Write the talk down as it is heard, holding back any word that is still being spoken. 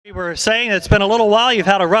We were saying it's been a little while. You've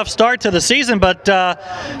had a rough start to the season, but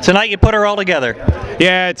tonight you put her all together.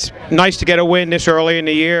 Yeah, it's nice to get a win this early in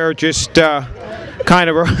the year. Just kind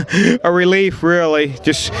of a relief, really.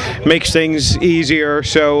 Just makes things easier.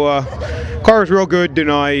 So, car was real good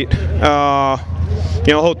tonight.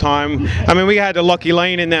 The whole time. I mean, we had the lucky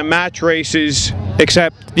lane in them match races,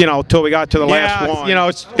 except till we got to the last one.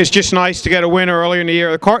 It's just nice to get a win early in the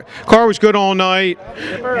year. The car was good all night.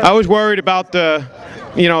 I was worried about the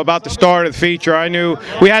start of the feature. I knew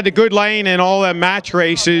we had the good lane in all the match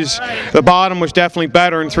races. The bottom was definitely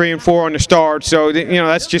better in 3 and 4 on the start. So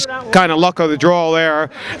that's just kind of luck of the draw there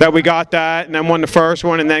that we got that, and then won the first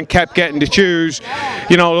one, and then kept getting to choose,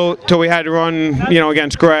 till we had to run,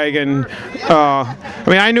 against Greg. And I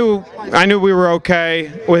mean, I knew we were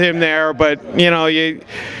okay with him there, but you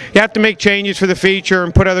have to make changes for the feature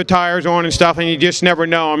and put other tires on and stuff, and you just never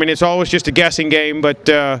know. I mean, it's always just a guessing game, but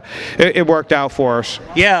it worked out for us.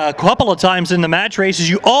 Yeah, a couple of times in the match races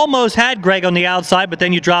you almost had Greg on the outside, but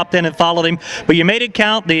then you dropped in and followed him. But you made it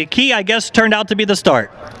count. The key, I guess, turned out to be the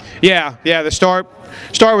start. Yeah, the start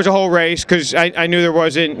was a whole race, because I knew there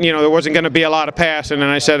wasn't going to be a lot of passing,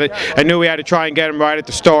 and I said I knew we had to try and get him right at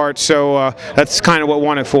the start. So that's kind of what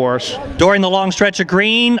won it for us. During the long stretch of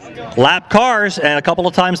green, lap cars, and a couple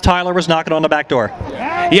of times Tyler was knocking on the back door.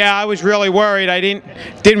 Yeah, I was really worried. I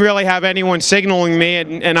didn't really have anyone signaling me,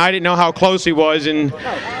 and I didn't know how close he was, and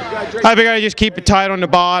I figured I'd just keep it tight on the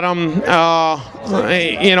bottom.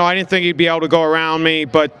 I didn't think he'd be able to go around me,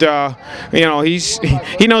 but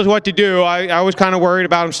he knows what to do. I was kind of worried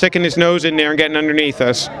about him sticking his nose in there and getting underneath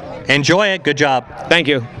us. Enjoy it. Good job. Thank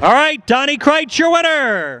you. All right, Donnie Kreitz, your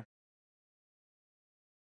winner.